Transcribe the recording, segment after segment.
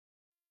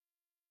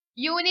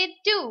Unit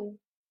 2.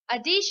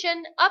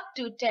 Addition up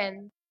to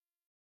 10.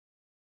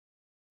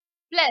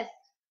 Plus.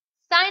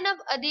 Sign of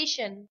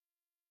addition.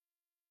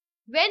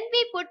 When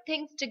we put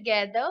things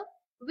together,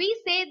 we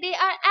say they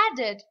are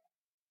added.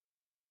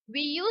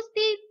 We use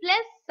the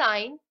plus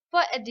sign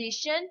for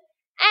addition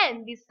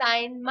and the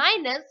sign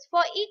minus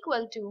for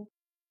equal to.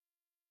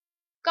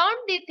 Count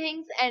the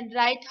things and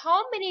write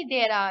how many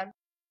there are.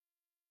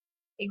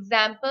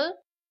 Example: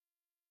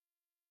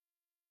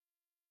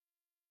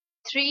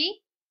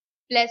 3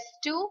 plus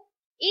 2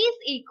 is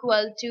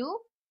equal to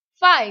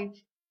 5.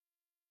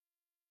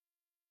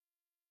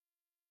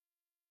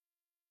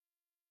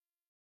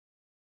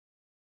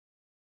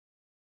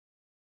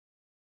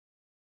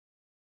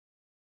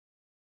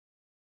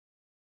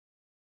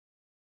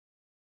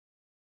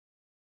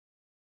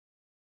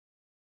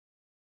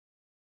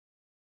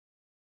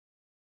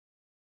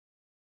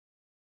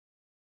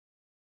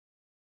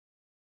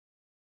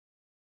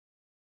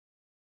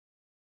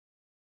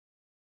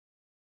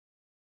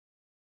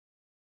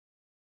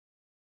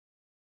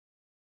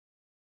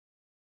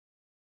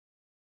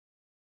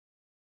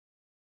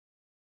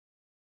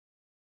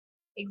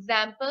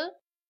 Example: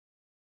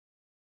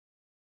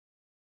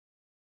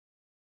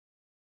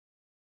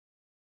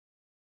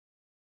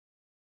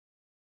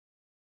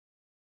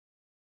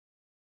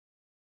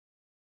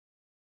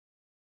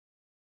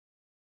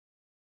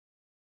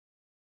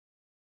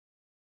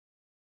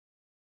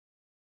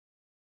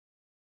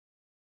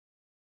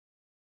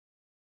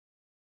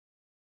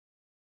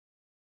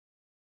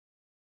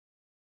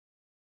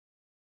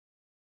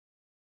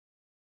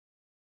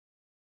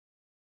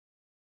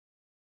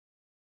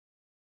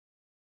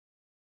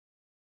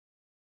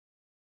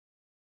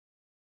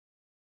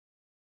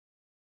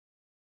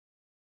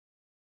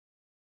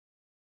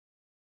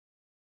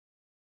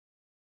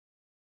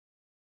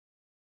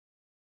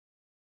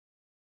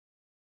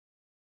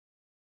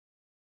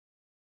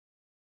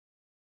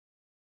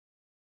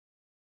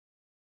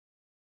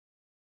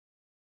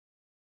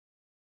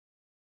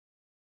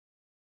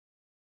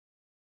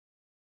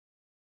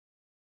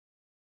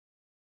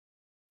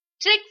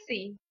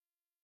 Trixie.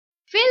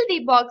 Fill the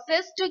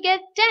boxes to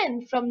get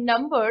 10 from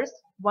numbers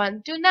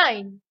 1 to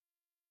 9.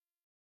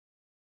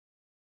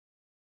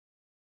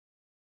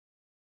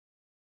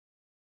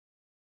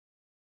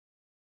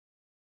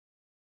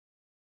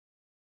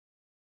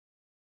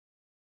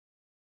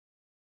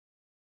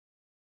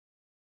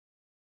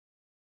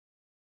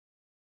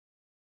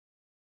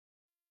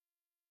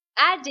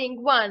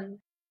 Adding 1.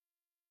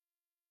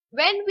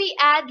 When we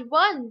add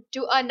 1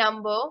 to a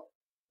number,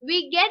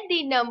 we get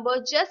the number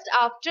just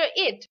after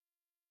it.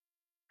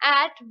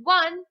 Add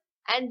 1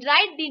 and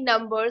write the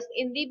numbers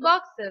in the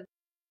boxes.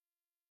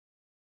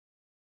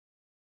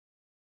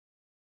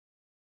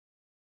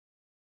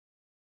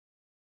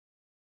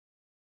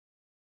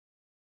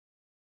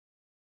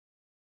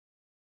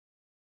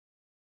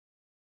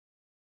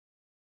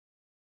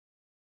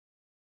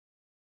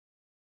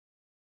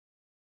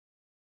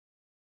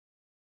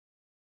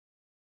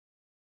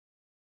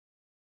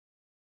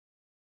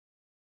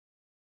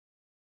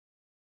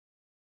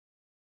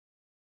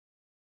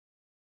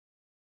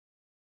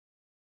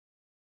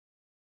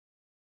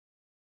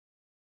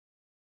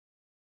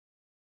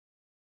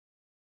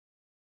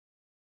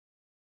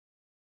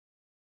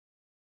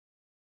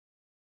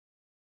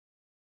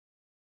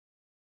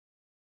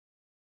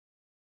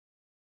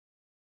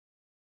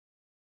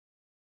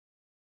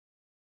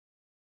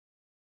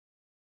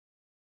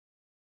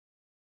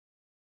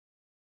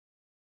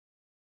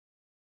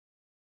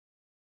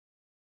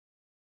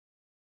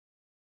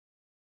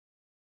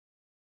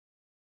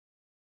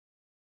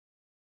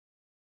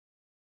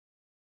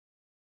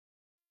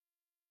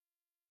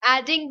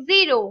 Adding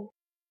 0.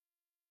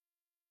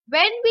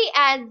 When we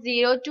add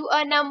 0 to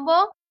a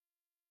number,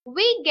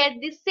 we get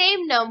the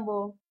same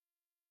number.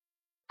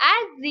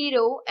 Add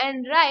 0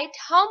 and write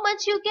how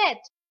much you get.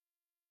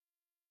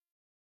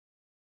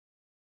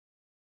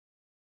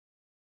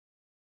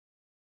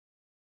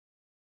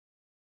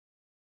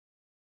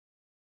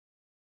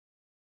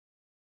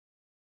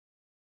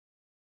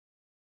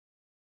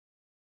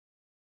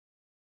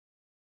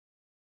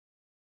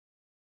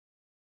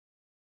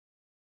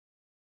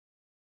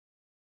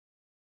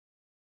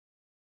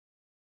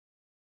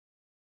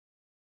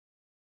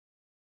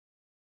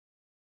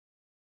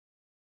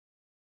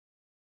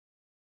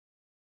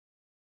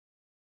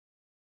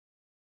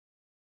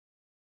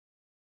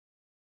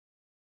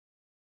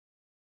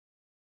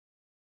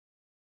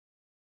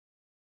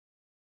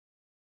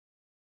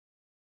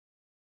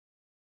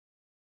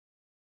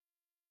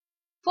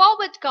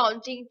 Forward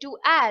counting to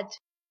add.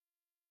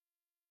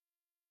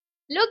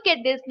 Look at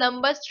this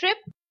number strip.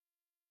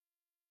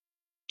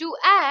 To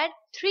add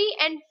 3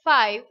 and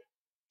 5,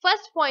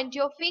 first point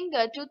your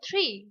finger to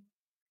 3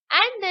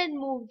 and then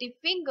move the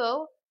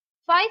finger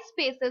 5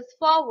 spaces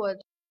forward.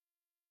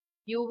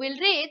 You will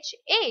reach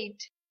 8.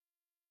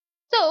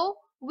 So,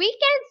 we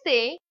can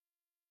say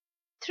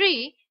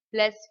 3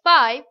 plus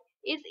 5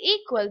 is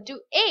equal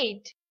to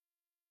 8.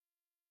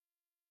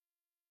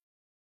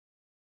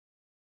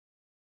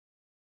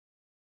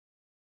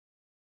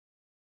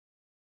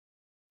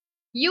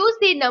 Use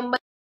the number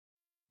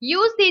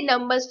Use the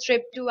number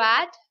strip to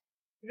add.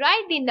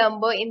 Write the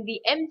number in the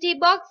empty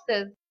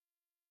boxes.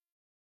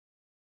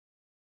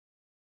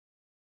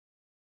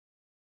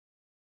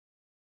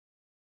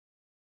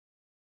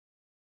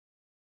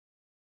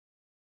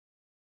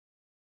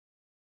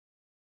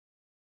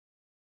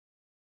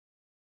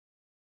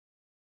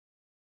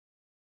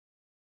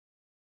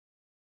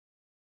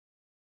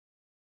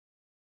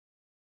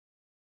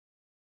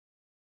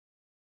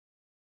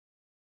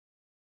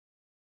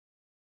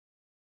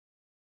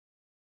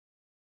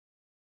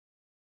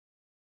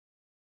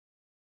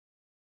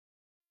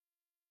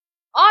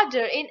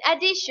 Order in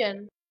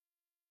addition.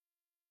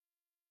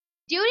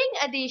 During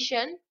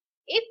addition,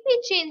 if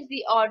we change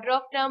the order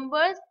of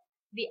numbers,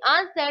 the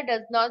answer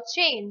does not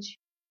change.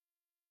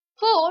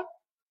 4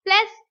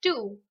 plus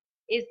 2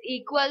 is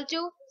equal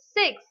to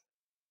 6.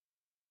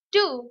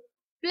 2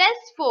 plus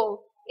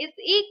 4 is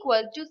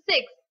equal to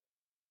 6.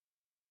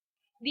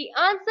 The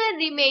answer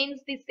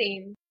remains the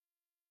same.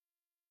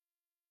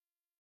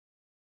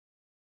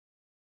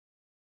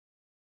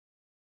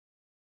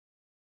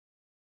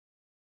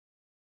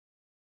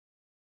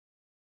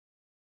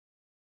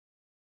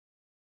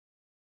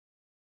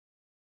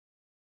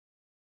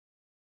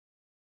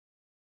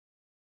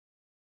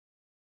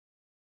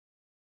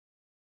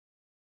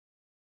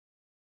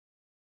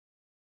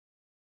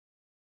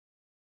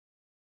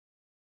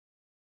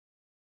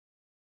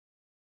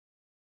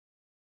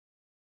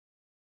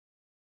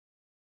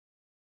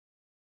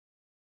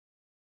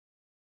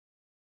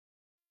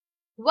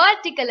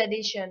 Vertical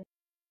addition.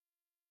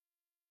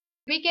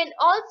 We can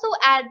also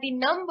add the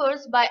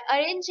numbers by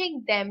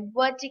arranging them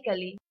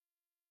vertically.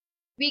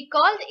 We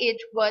called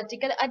it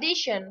vertical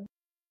addition.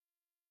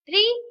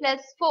 3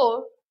 plus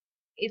 4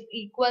 is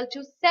equal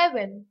to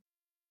 7.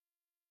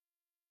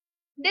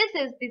 This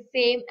is the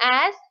same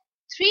as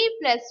 3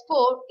 plus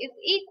 4 is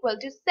equal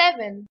to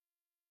 7.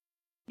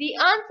 The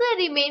answer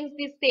remains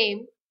the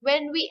same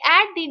when we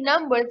add the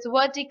numbers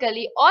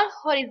vertically or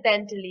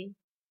horizontally.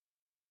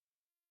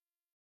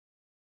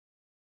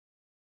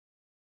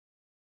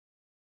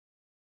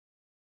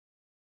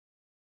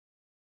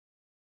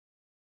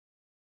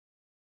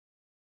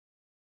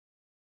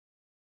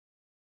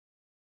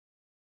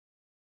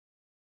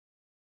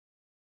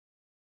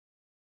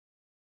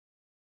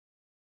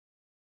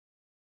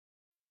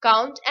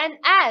 Count and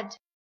add.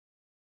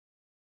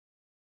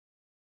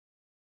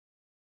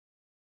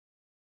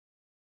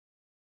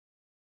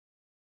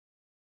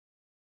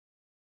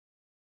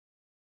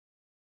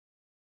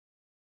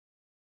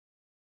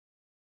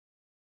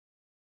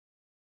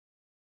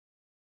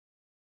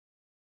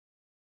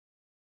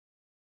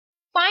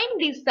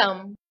 Find the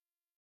sum.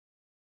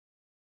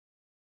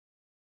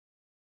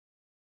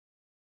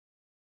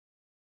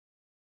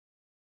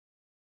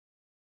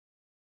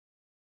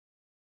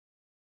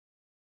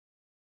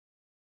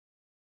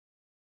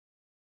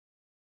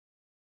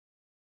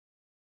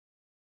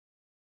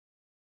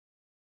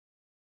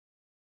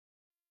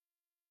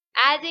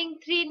 Adding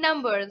three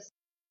numbers.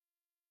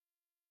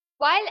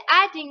 While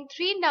adding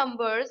three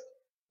numbers,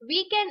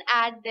 we can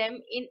add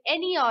them in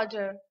any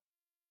order.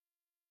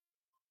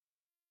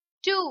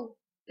 2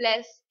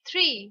 plus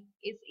 3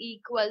 is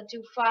equal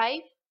to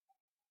 5.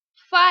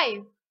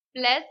 5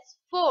 plus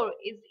 4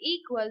 is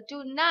equal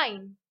to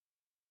 9.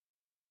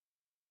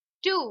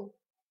 2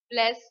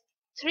 plus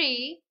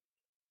 3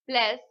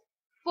 plus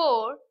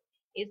 4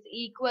 is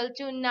equal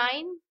to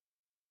 9.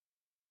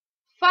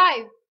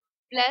 5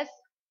 plus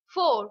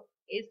 4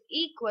 is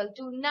equal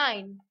to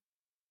 9.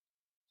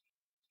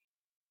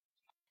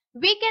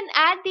 We can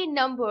add the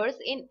numbers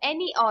in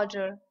any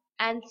order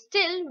and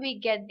still we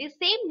get the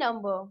same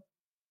number.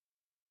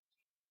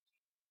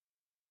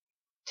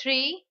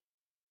 3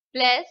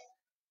 plus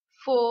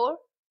 4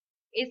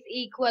 is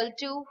equal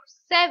to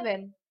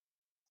 7.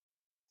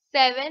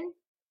 7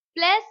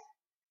 plus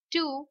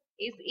 2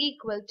 is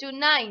equal to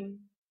 9.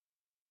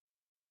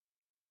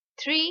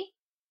 3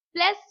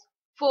 plus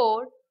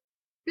 4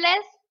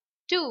 plus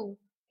 2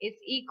 is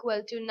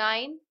equal to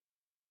 9.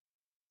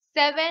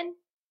 7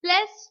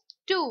 plus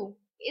 2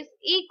 is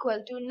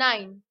equal to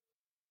 9.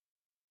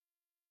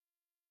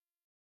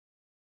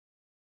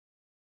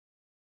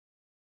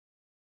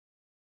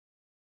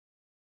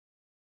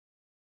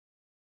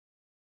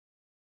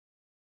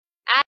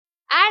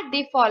 Add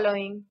the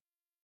following.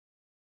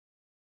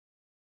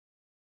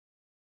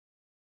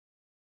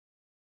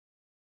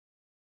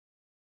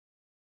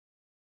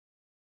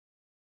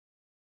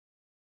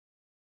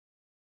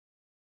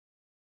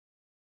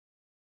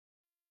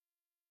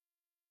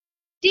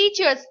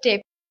 Teacher's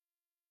tip.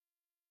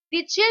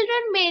 The children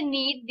may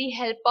need the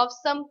help of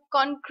some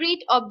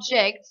concrete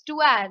objects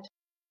to add.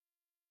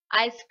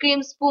 Ice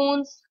cream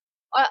spoons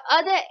or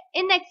other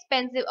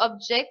inexpensive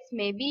objects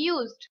may be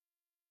used.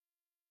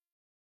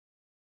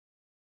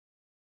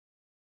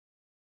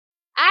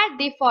 Add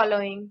the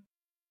following.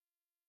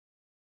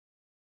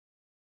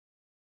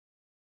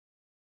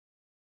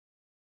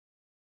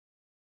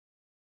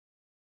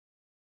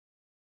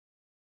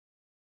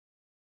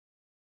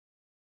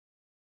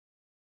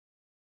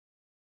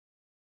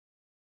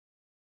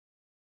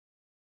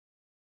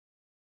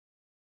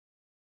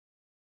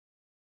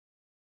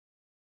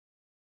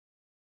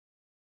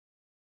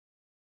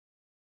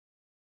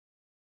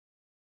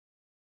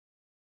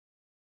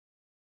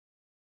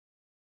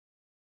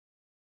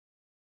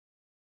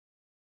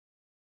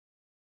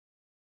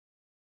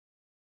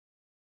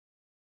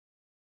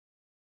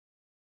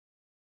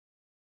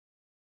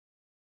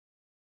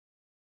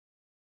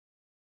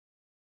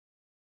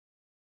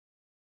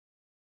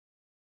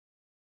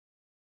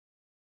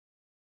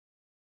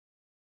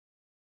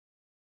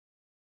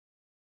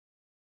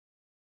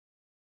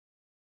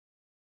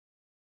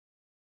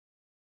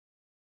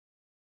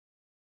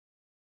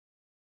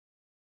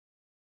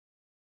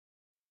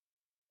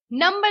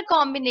 Number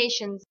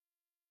combinations.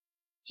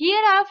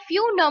 Here are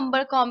few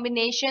number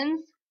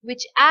combinations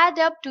which add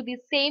up to the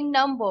same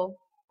number.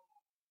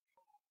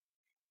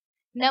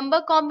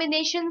 Number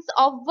combinations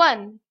of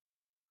 1.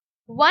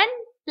 1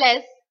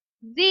 plus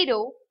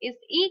 0 is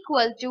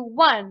equal to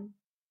 1.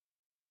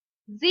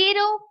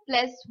 0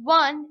 plus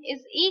 1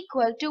 is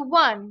equal to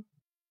 1.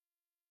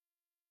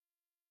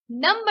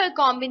 Number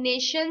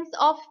combinations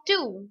of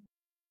 2.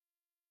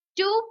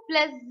 2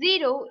 plus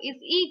 0 is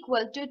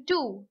equal to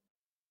 2.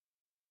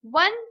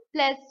 1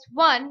 plus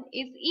 1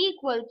 is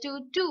equal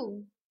to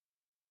 2.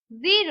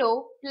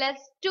 0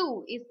 plus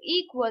 2 is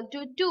equal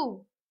to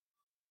 2.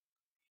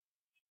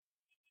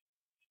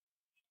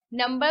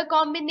 Number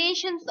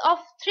combinations of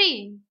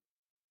 3.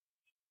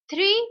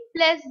 3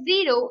 plus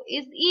 0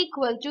 is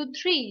equal to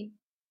 3.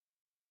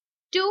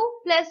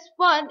 2 plus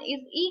 1 is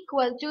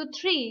equal to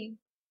 3.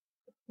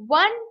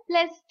 1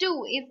 plus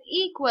 2 is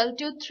equal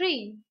to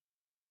 3.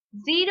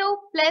 0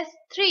 plus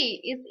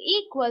 3 is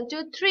equal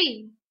to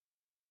 3.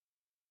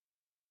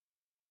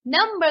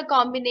 Number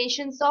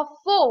combinations of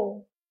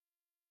 4.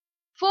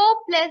 4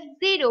 plus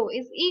 0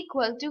 is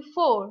equal to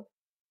 4.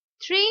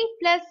 3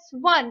 plus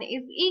 1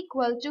 is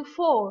equal to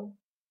 4.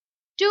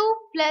 2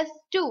 plus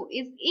 2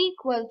 is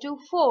equal to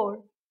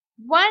 4.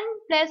 1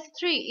 plus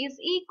 3 is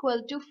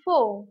equal to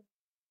 4.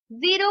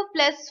 0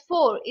 plus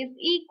 4 is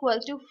equal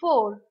to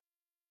 4.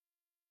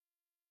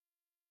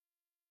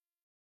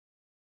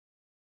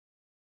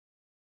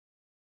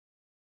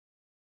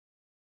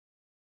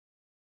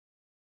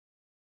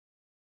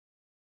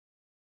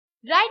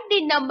 Write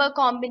the number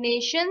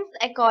combinations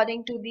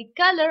according to the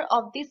color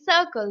of the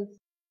circles.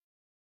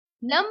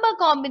 Number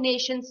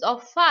combinations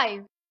of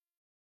 5.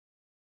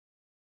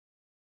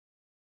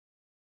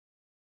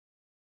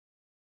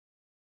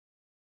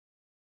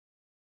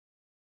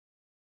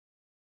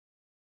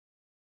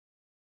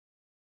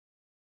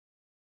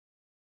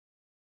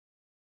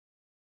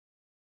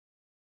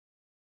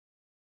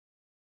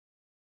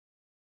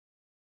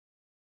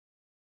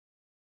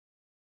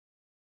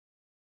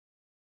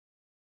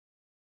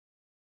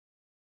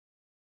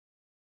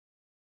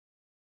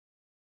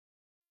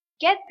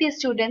 Get the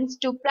students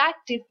to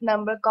practice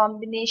number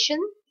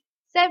combinations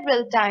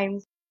several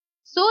times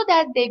so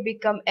that they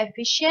become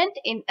efficient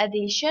in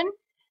addition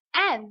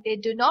and they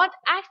do not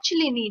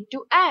actually need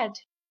to add.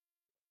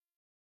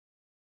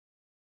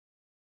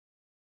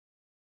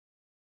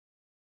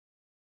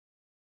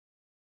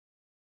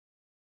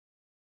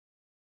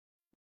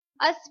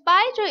 A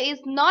spider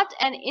is not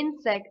an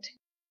insect.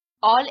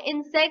 All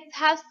insects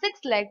have 6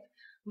 legs,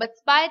 but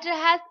spider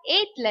has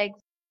 8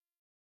 legs.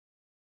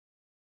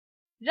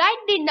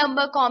 Write the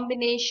number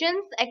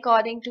combinations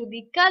according to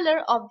the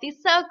color of the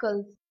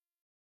circles.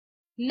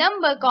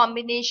 Number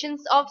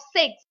combinations of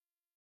 6.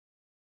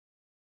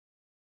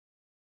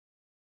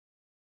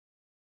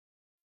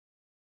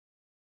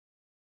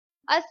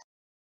 A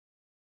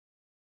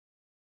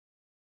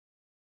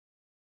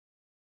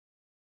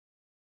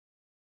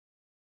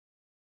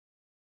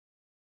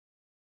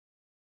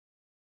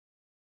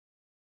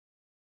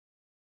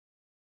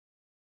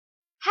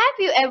Have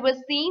you ever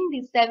seen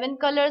the 7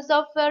 colors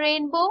of a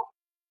rainbow?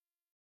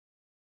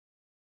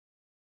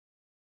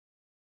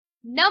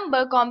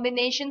 Number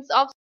combinations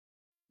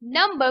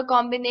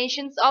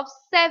of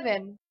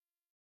 7.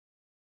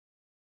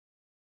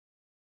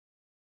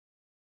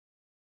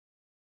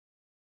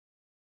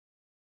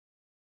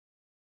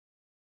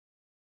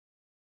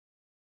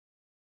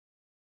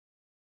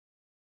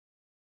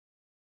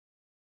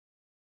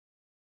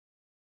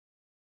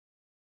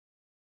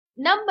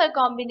 Number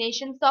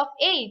combinations of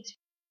 8.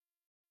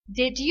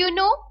 Did you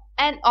know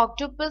an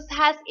octopus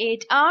has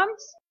 8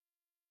 arms?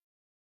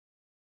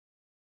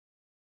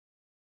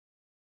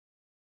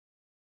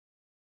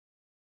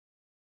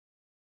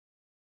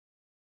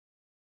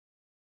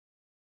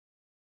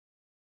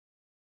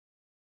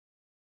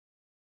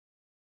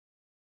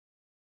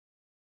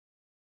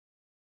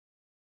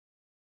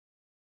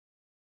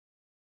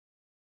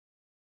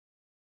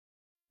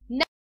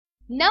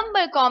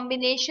 Number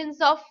combinations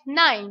of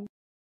 9.